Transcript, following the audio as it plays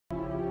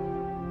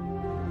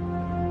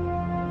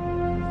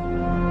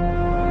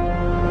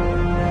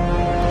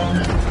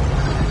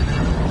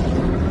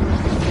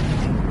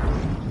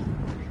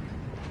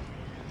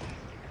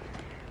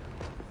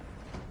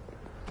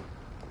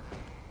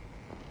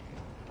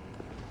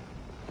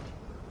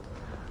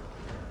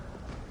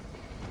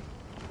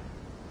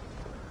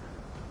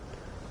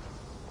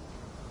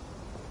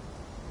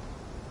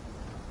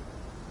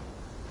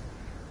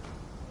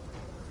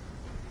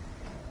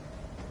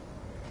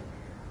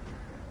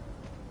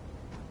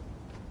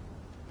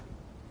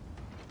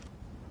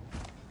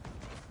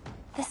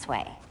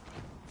way.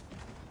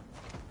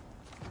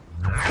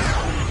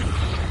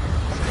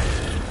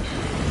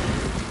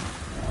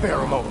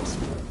 Pheromones.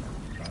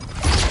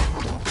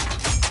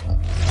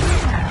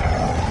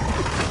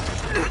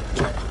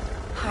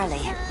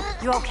 Harley,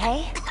 you okay?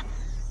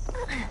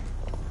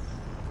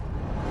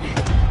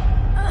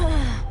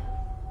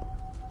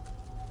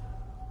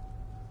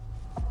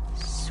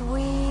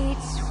 Sweet,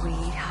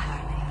 sweet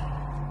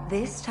Harley.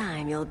 This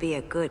time you'll be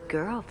a good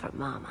girl for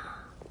Mama.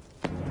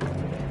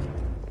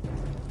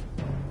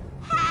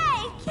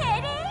 Hey,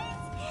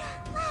 kiddies!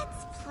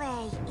 Let's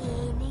play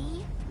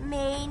eeny,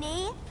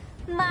 meeny,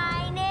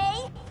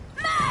 miny,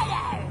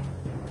 murder!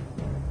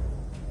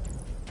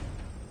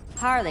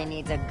 Harley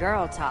needs a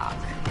girl talk.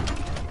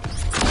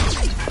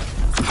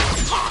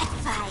 Cat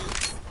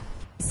fight!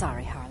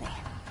 Sorry, Harley.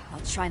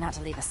 I'll try not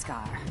to leave a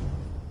scar.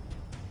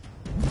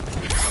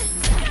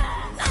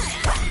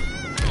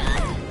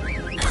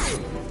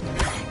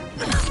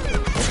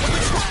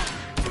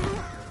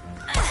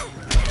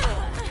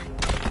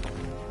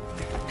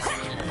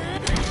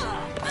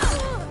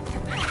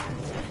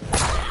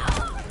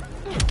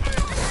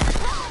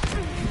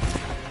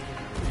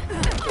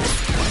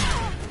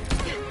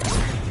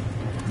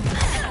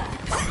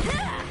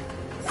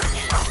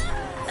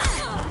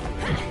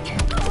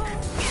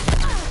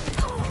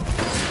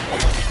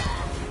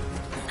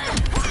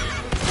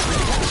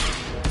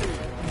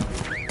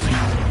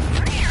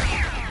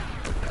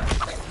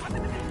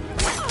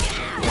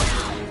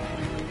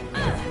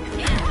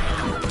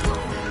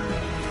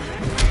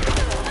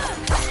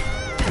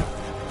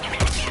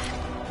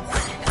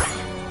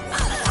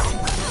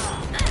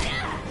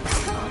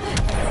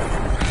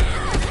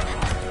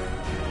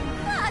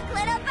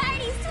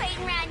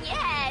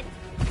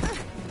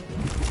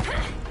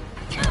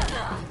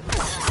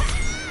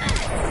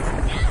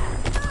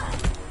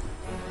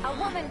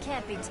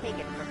 Can't be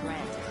taken for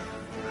granted.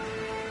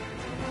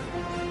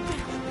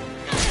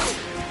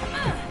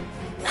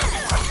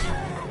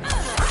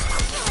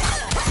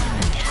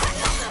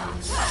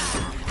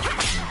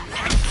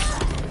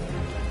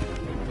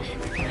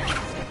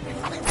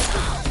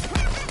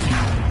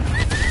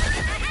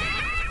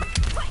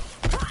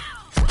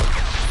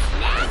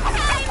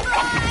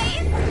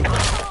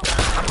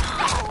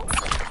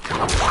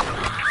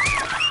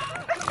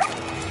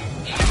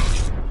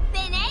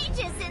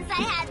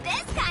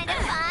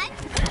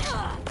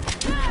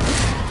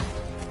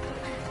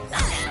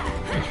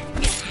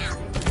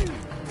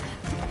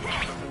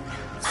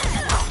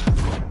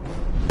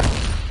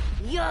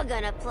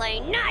 Gonna play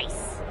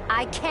nice.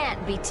 I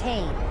can't be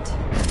tamed.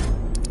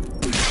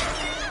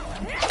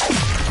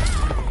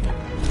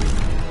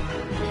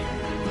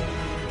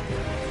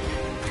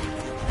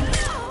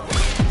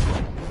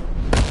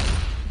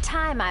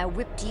 Time I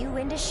whipped you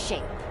into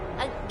shape.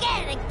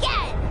 Again.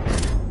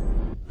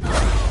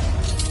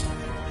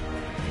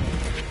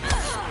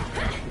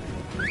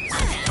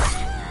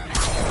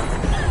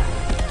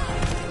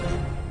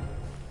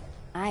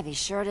 Ivy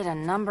sure did a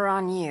number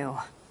on you.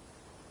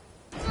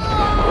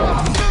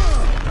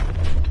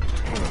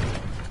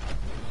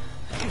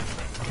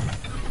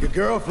 Your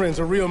girlfriend's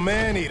a real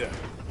man-eater.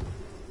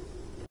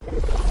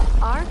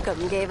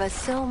 Arkham gave us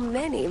so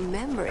many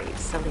memories,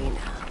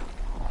 Selina.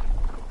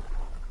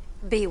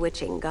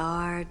 Bewitching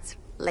guards,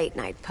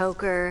 late-night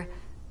poker,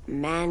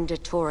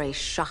 mandatory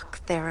shock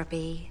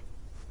therapy.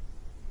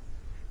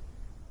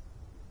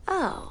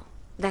 Oh,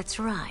 that's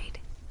right.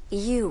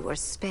 You were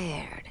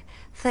spared,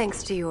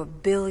 thanks to your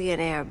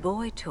billionaire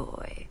boy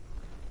toy.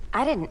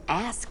 I didn't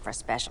ask for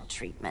special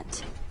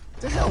treatment.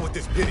 To hell with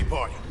this pity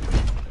party.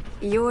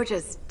 You're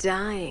just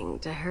dying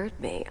to hurt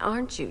me,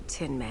 aren't you,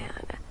 Tin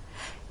Man?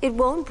 It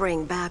won't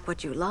bring back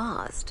what you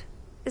lost,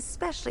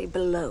 especially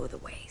below the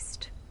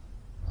waist.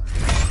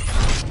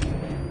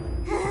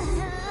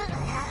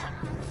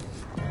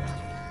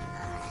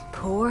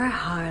 Poor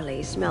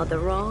Harley smelled the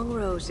wrong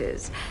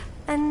roses,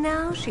 and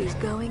now she's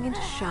going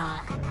into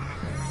shock.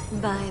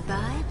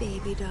 Bye-bye,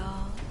 baby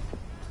doll.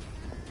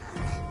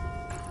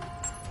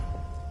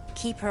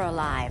 Keep her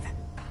alive.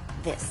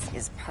 This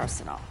is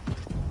personal.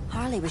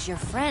 Harley was your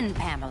friend,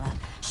 Pamela.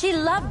 She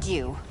loved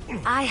you.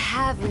 I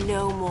have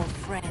no more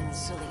friends,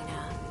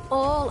 Selina.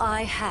 All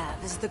I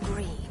have is the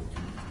green.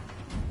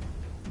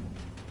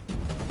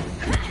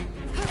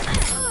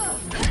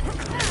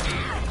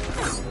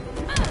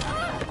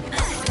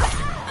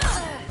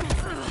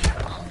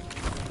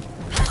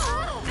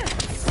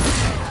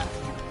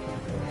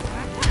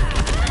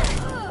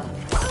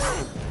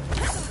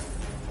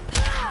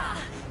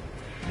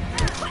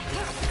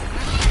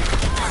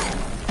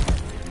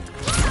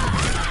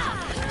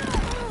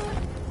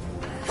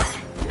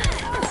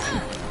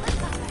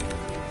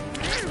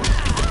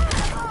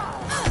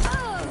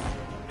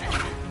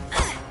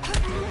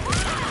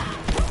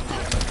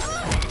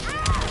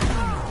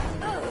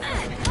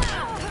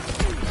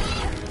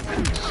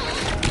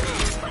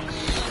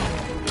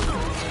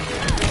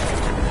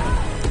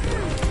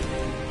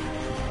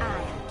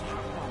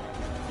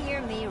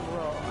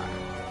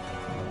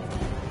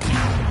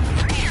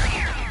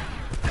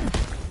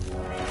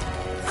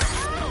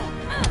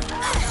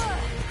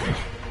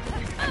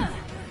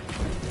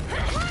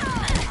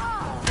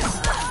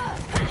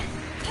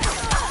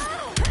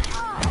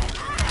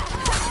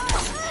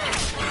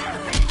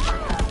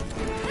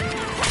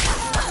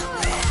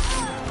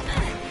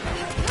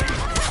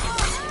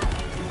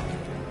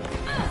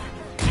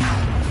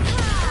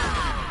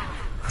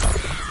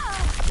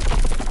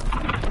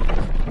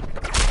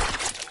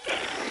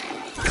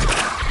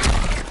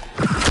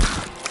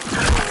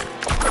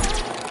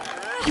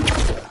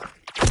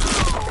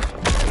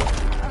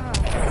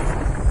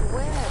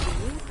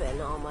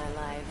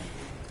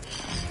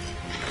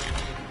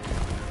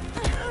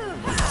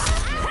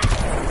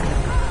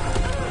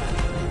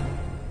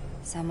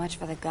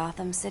 for the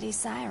Gotham City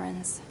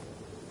Sirens.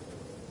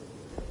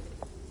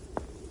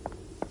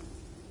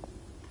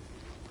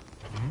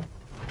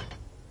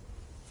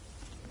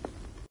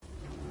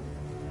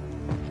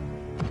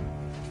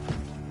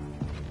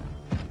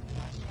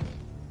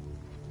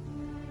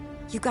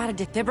 You got a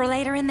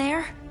defibrillator in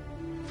there?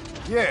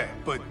 Yeah,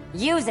 but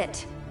Use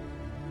it!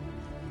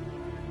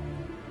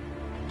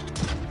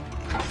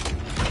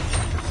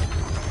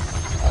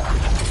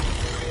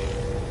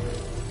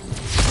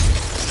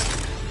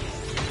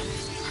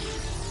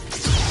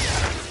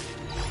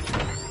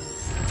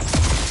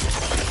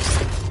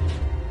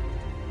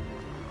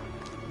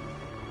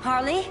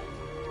 Harley?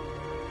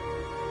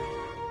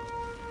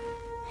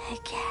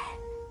 Again.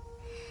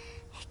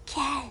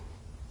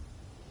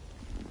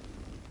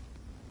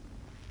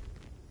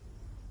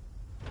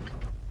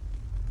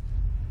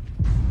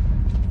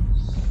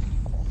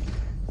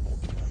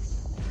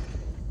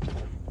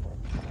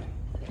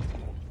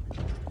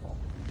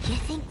 You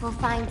think we'll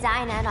find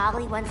Dinah and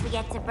Ollie once we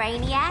get to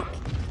Brainiac?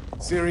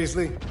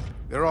 seriously?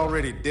 They're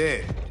already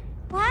dead.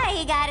 Why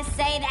you gotta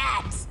say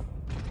that?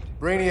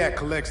 Brainiac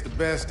collects the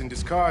best and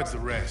discards the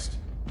rest.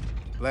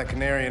 Black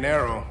Canary and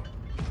Arrow,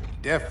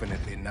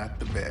 definitely not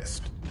the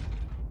best.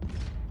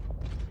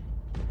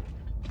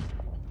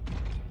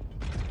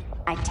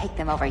 I'd take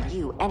them over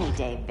you any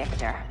day,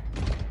 Victor.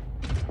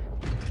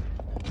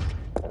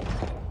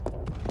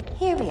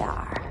 Here we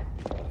are.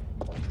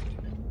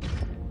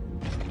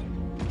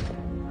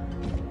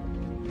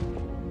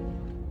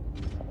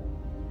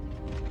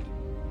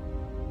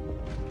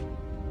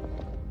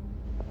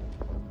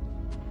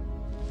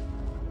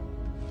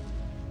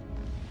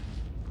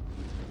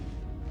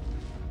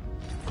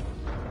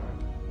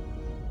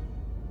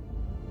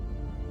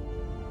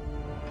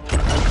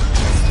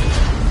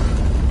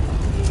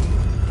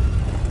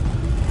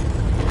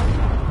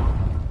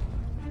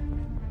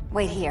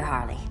 Wait here,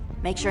 Harley.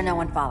 Make sure no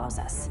one follows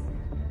us.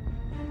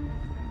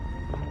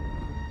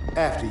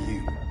 After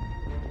you.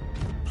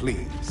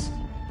 Please.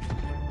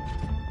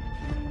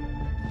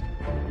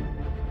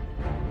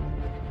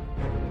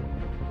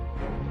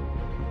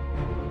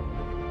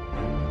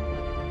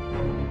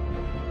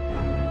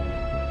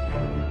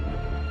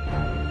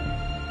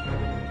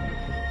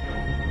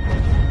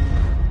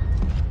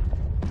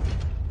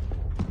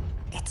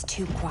 It's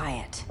too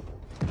quiet.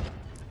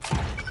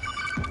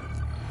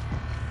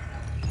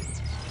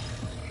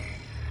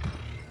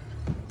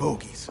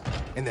 Bogies.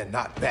 And they're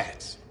not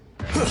bats.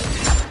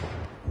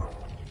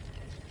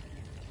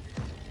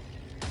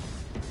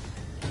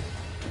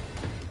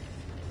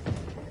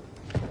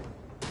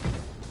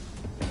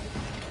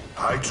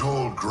 I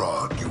told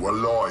Grodd you were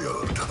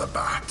loyal to the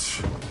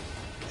Bat.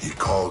 He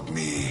called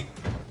me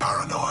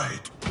paranoid.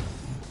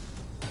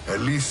 At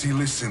least he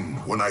listened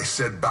when I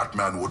said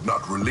Batman would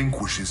not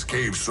relinquish his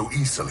cave so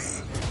easily.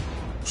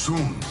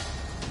 Soon,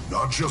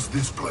 not just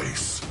this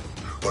place,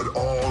 but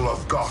all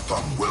of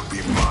Gotham will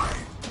be mine.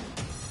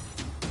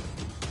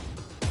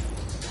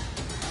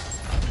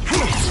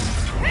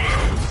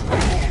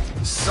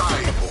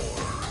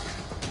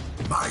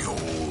 Cyborg, my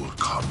old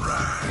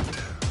comrade.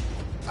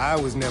 I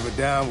was never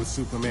down with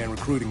Superman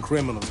recruiting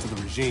criminals to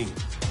the regime.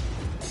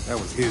 That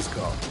was his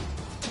call.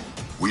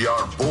 We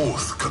are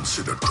both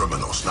considered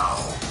criminals now.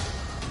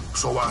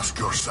 So ask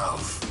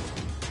yourself,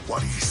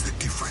 what is the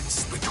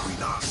difference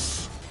between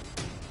us?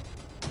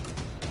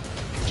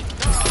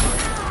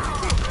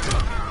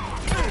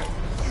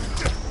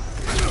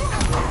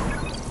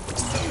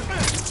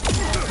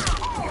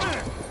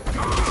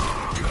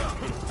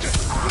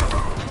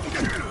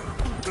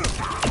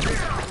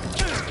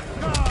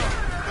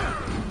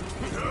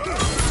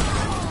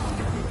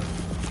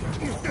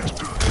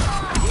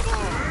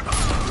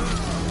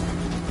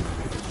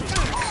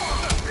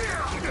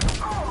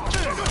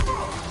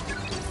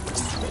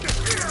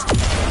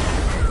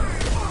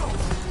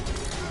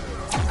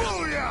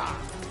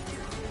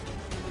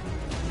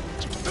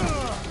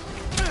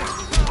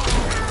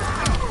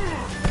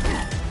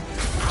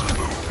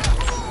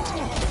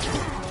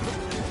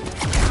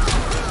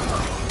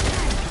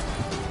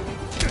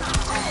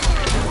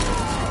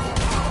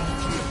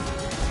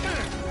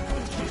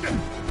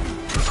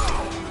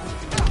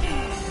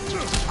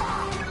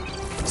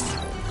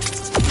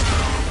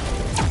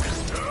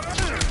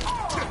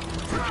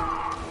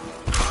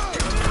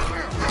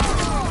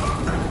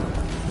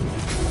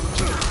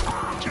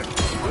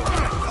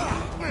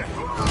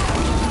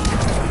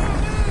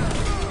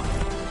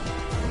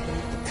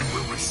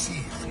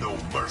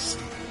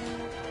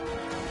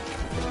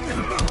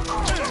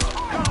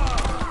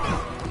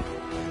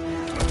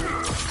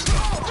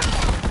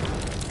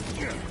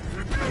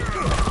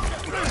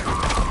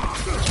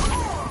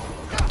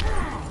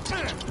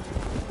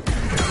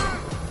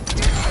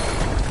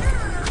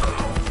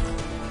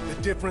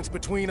 Difference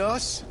between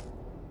us?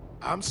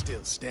 I'm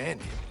still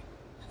standing.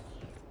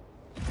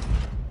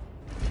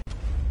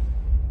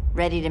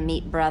 Ready to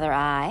meet Brother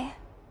Eye?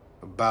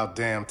 About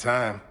damn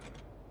time.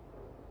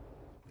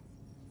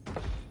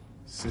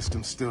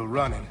 System's still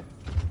running.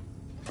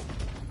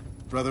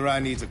 Brother Eye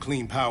needs a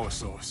clean power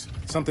source.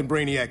 Something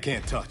Brainiac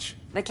can't touch.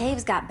 The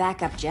cave's got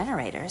backup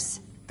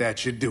generators. That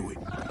should do it.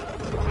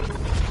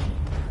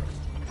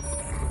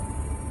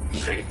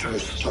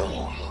 Victor's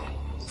Stone,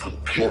 the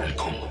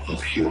pinnacle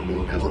of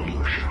human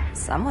evolution.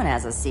 Someone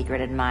has a secret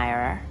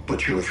admirer.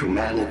 But your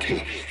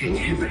humanity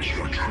inhibits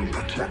your true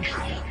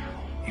potential.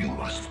 You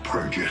must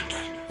purge it.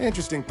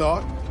 Interesting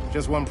thought.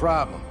 Just one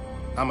problem.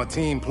 I'm a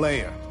team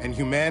player, and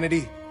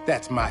humanity,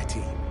 that's my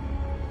team.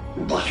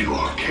 But you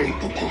are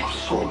capable of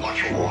so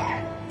much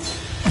more.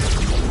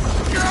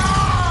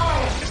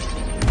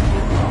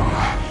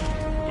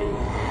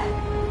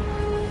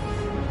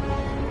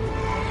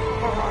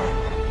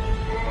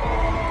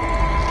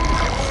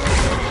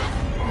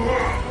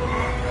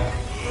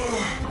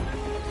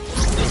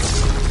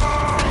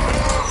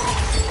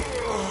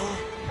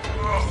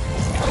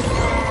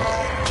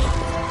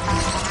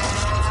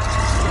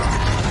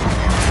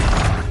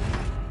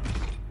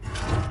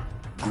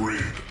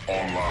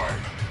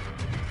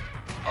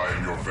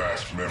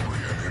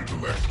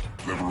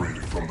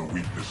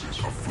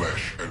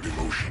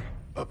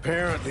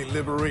 Apparently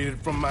liberated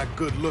from my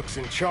good looks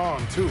and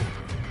charm, too.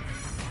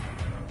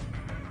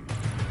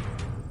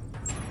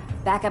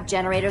 Backup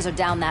generators are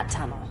down that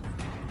tunnel.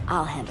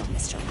 I'll handle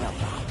Mr.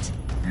 Robot.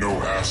 No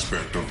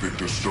aspect of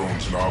Victor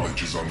Stone's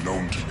knowledge is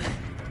unknown to me,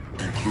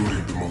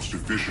 including the most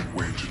efficient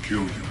way to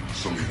kill you,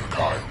 Selina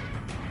Kyle.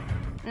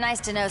 Nice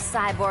to know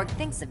Cyborg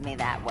thinks of me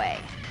that way.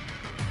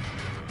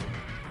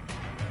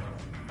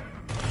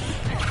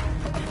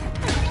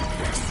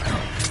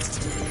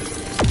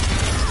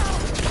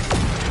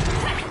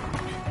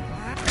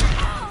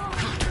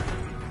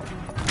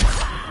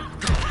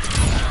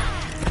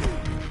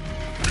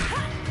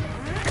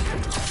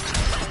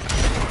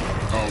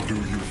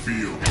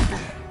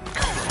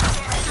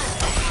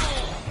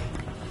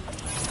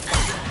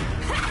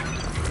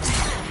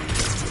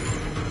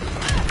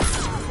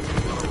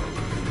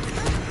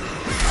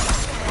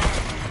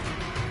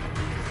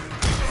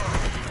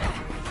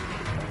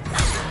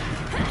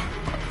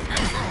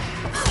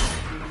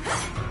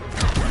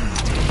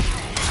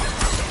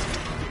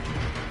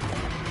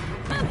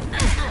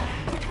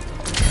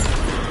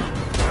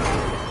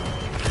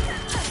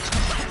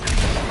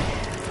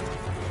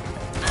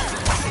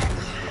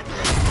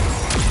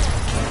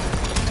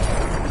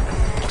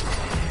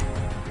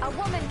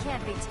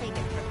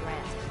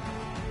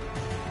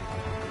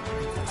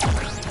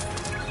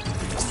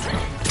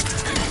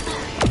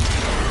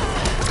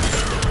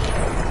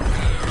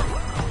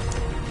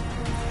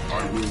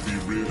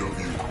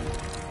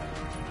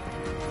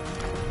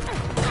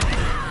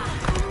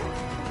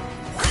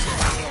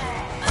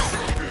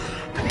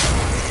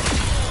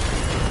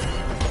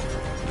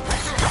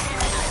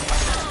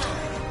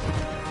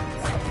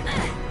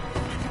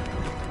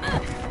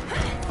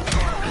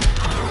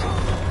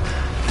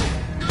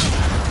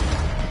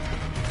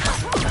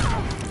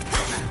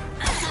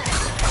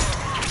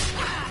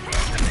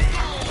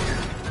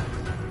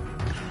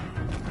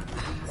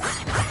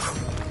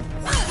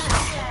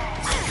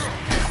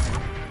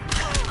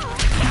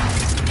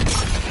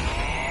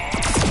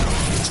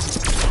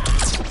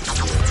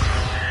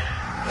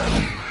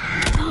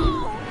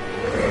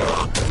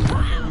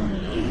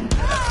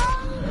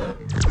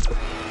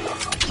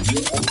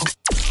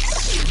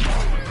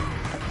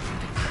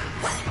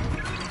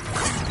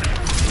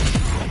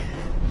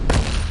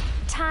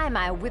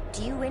 I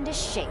whipped you into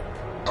shape.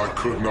 I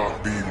could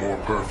not be more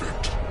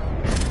perfect.